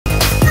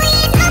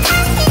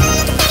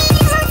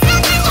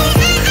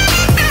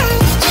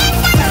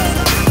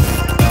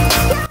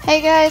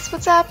guys,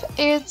 what's up?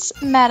 It's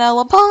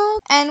Madella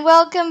and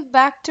welcome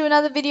back to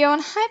another video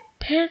on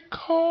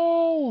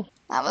Pickle.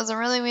 That was a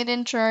really weird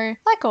intro,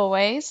 like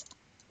always.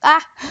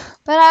 But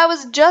I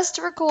was just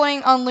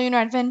recording on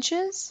Lunar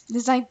Adventures.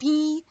 This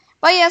IP.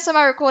 But yeah, so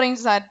my recording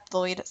decided to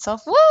delete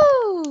itself.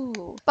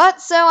 Woo!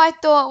 But so I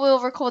thought we'll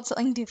record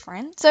something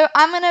different. So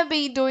I'm gonna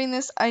be doing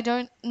this. I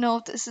don't know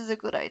if this is a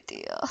good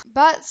idea.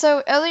 But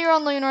so earlier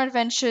on Lunar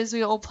Adventures,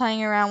 we were all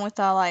playing around with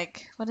our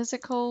what is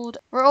it called?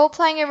 We're all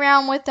playing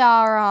around with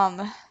our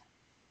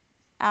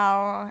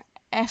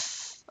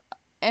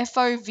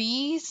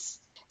FOVs.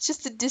 It's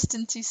just the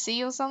distance you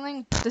see or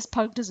something. This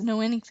pug doesn't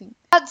know anything.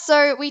 But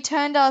so we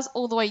turned ours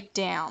all the way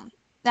down.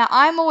 Now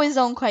I'm always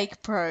on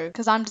Quake Pro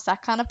because I'm just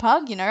that kind of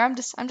pug, you know. I'm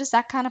just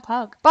that kind of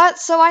pug. But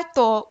so I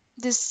thought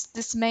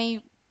this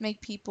may make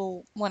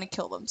people want to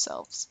kill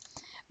themselves.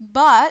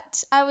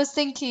 But I was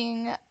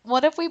thinking,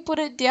 what if we put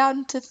it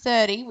down to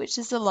 30, which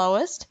is the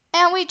lowest,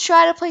 and we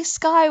try to play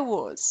Sky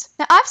Wars?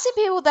 Now I've seen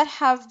people that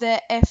have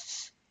their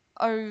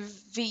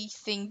FOV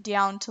thing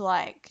down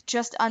to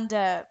just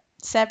under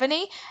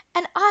 70,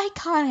 and I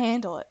can't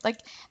handle it.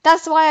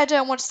 That's why I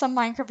don't watch some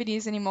Minecraft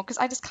videos anymore, because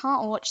I just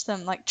can't watch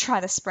them try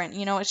to sprint,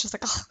 you know. It's just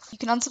ugh. You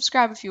can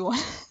unsubscribe if you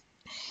want.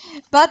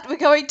 But we're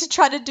going to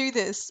try to do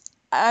this.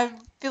 I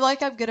feel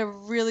like I'm gonna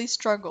really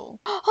struggle.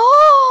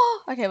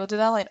 Oh, okay, we'll do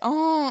that later.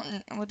 Oh,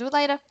 we'll do it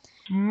later.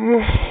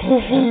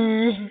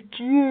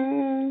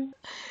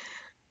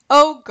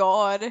 Oh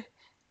god.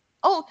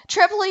 Oh,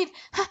 trampoline.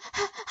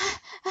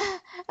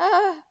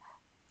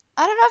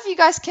 I don't know if you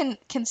guys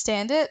can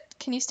stand it.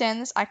 Can you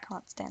stand this? I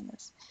can't stand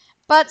this.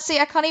 But see,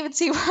 I can't even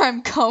see where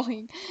I'm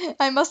going.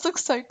 I must look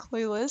so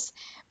clueless.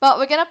 But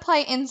we're going to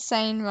play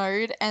insane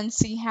mode and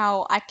see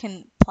how I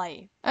can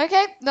play.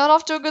 Okay, not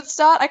off to a good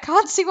start. I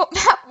can't see what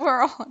map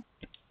we're on.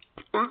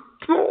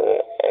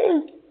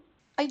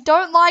 I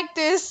don't like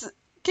this.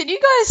 Can you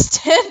guys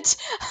stand?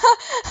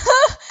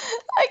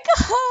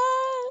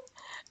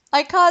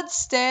 I can't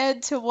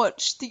stand to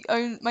watch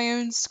my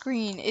own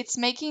screen. It's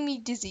making me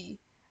dizzy.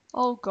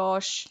 Oh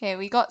gosh. Okay,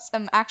 we got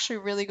some actually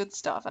really good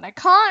stuff and I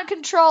can't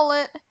control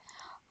it.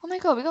 Oh my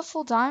god, we got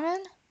full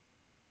diamond?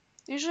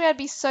 Usually I'd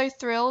be so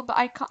thrilled, but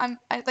I can't.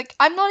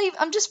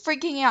 I'm just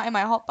freaking out in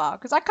my hotbar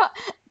because I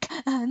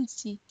can't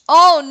see.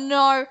 Oh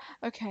no.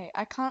 Okay,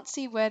 I can't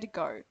see where to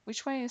go.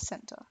 Which way is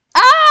center?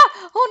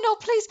 Ah! Oh no,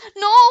 please.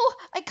 No!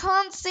 I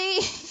can't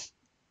see.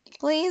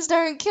 Please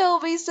don't kill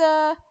me,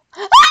 sir.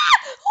 Ah!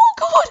 Oh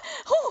god!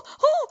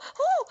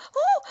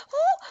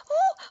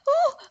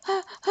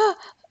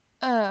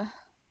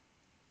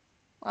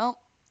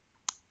 Well,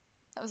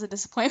 that was a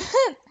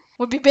disappointment.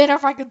 Would be better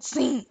if I could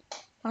sing.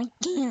 I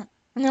can't.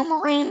 No,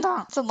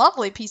 Miranda. It's a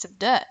lovely piece of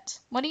dirt.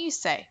 What do you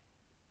say?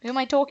 Who am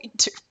I talking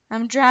to?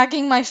 I'm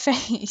dragging my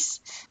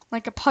face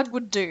like a pug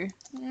would do.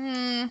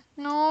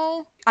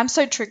 No. I'm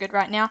so triggered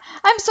right now.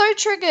 I'm so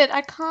triggered.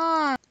 I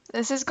can't.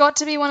 This has got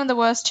to be one of the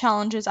worst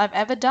challenges I've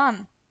ever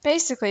done.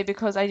 Basically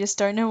because I just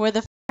don't know where the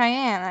f I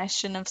am. I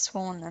shouldn't have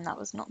sworn, and that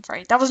was not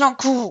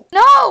cool.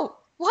 No!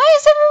 Why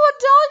is everyone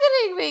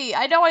targeting me?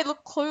 I know I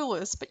look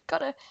clueless, but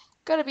gotta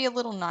be a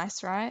little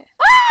nice, right?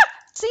 Ah!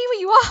 See where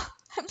you are.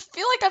 I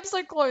feel like I'm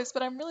so close,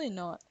 but I'm really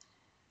not.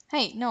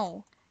 Hey,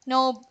 no.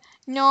 No.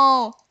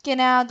 No. Get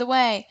out of the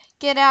way.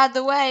 Get out of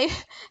the way.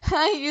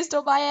 I used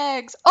all my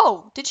eggs.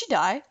 Oh, did she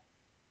die?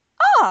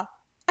 Ah!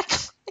 I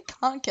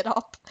can't get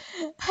up.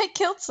 I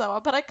killed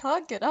someone, but I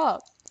can't get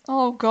up.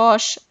 Oh,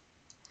 gosh.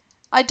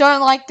 I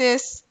don't like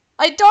this.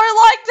 I don't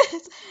like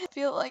this. I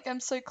feel like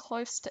I'm so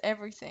close to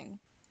everything.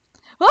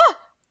 Ah!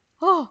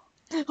 Oh!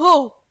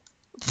 Oh!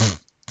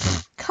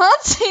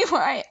 Can't see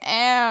where I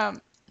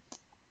am.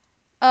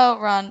 Oh,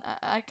 run.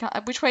 I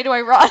can't. Which way do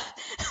I run?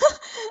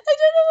 I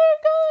don't know where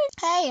I'm going.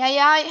 Hey,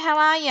 how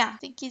are ya? I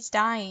think he's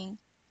dying.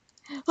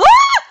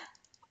 Ah!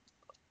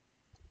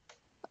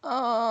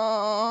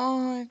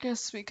 Oh, I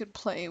guess we could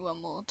play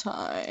one more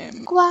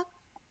time.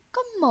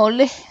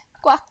 Guacamole.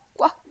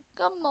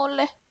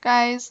 Guacamole.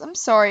 Guys, I'm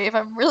sorry if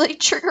I'm really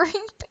triggering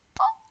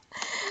people.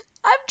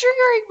 I'm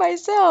triggering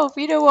myself.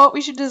 You know what?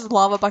 We should just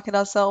lava bucket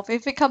ourselves.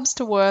 If it comes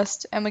to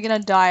worst and we're gonna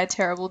die a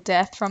terrible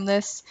death from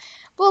this,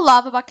 we'll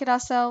lava bucket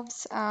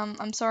ourselves.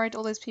 I'm sorry to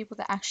all those people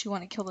that actually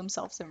want to kill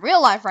themselves in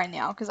real life right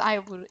now, because I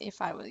would if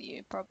I were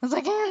you. Probably. Because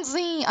I can't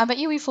see. I bet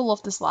you we fall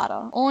off this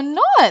ladder. Or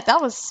not.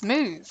 That was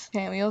smooth.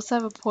 Okay, we also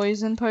have a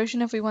poison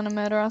potion if we want to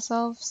murder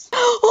ourselves.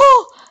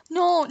 Oh!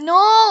 No, no!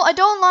 I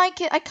don't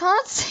like it. I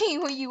can't see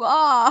where you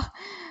are.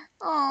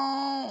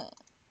 Oh.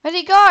 Where'd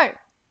he go?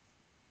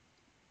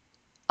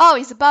 Oh,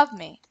 he's above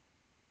me.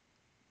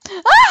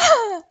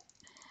 Ah!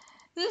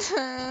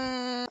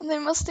 They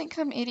must think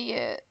I'm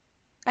idiot.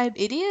 I'm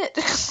idiot?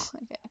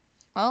 Okay.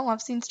 Well,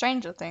 I've seen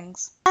stranger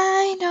things.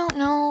 I don't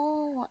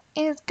know what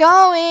is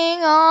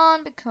going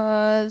on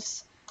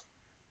because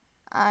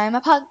I'm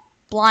a pug.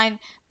 Blind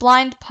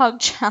pug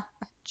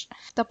challenge.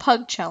 The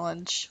pug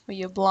challenge where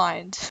you're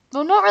blind.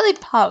 Well, not really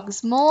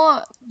pugs.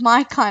 More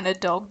my kind of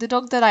dog. The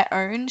dog that I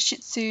own, Shih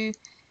Tzu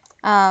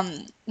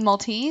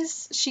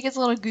Maltese. She gets a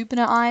lot of goop in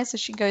her eyes, so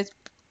she can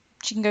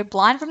go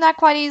blind from that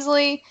quite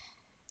easily.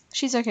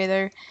 She's okay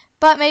though.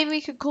 But maybe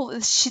we could call it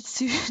the Shih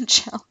Tzu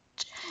challenge.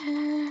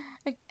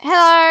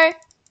 Hello!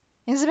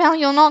 Isabel,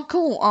 you're not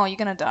cool. Oh, you're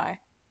gonna die.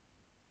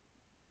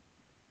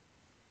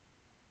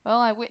 Well,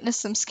 I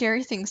witnessed some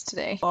scary things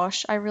today.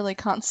 Gosh, I really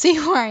can't see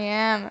where I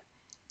am.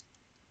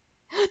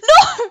 No!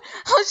 I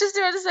was just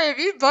about to say, if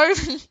you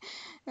both me.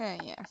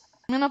 Yeah.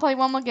 I'm gonna play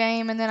one more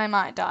game and then I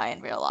might die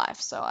in real life.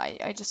 So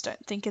I just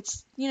don't think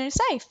it's,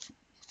 safe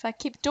if I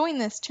keep doing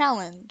this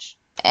challenge.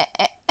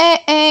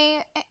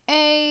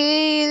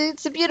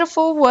 It's a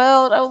beautiful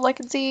world. All I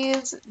can see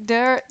is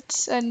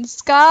dirt and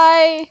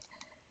sky.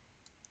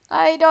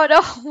 I don't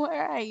know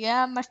where I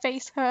am. My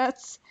face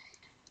hurts.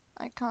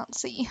 I can't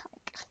see.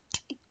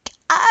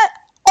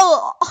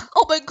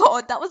 Oh my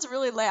god, that was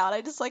really loud.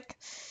 It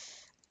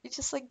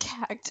just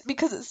gagged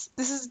because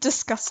this is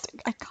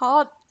disgusting.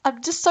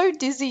 I'm just so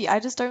dizzy. I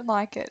just don't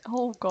like it.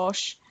 Oh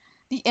gosh.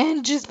 The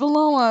end is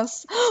below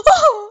us.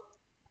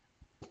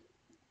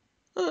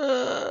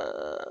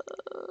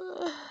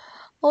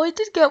 Oh, I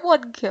did get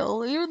one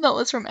kill, even though it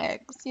was from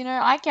eggs.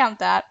 I count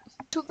that.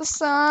 To the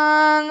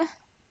sun.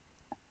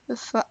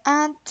 Before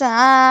I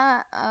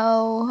die.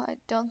 Oh, I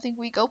don't think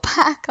we go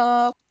back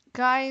up.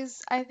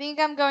 Guys, I think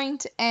I'm going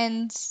to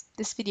end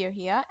this video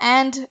here.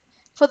 And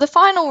for the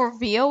final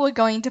reveal, we're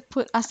going to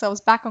put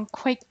ourselves back on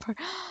Quake Pro.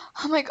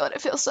 Oh my god,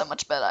 it feels so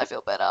much better. I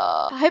feel better.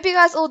 I hope you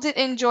guys all did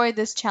enjoy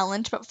this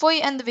challenge. But before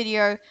you end the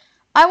video,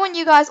 I want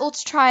you guys all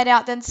to try it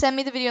out, then send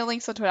me the video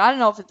links on Twitter. I don't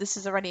know if this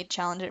is already a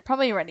challenge. It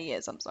probably already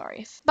is. I'm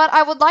sorry. But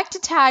I would like to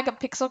tag a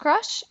Pixel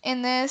Crush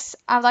in this.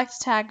 I'd like to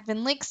tag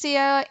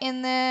Vinlixia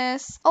in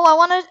this. Oh, I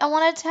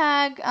want to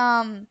tag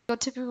your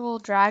typical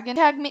dragon.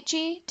 Tag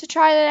Mitchie to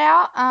try it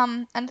out.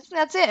 And I think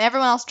that's it.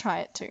 Everyone else try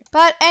it too.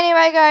 But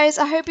anyway, guys,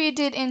 I hope you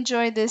did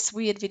enjoy this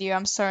weird video.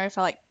 I'm sorry if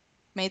I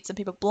made some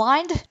people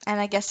blind and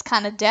I guess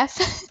kind of deaf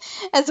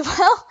as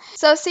well.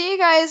 So see you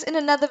guys in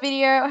another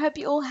video. I hope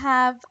you all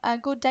have a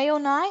good day or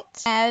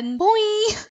night and bye.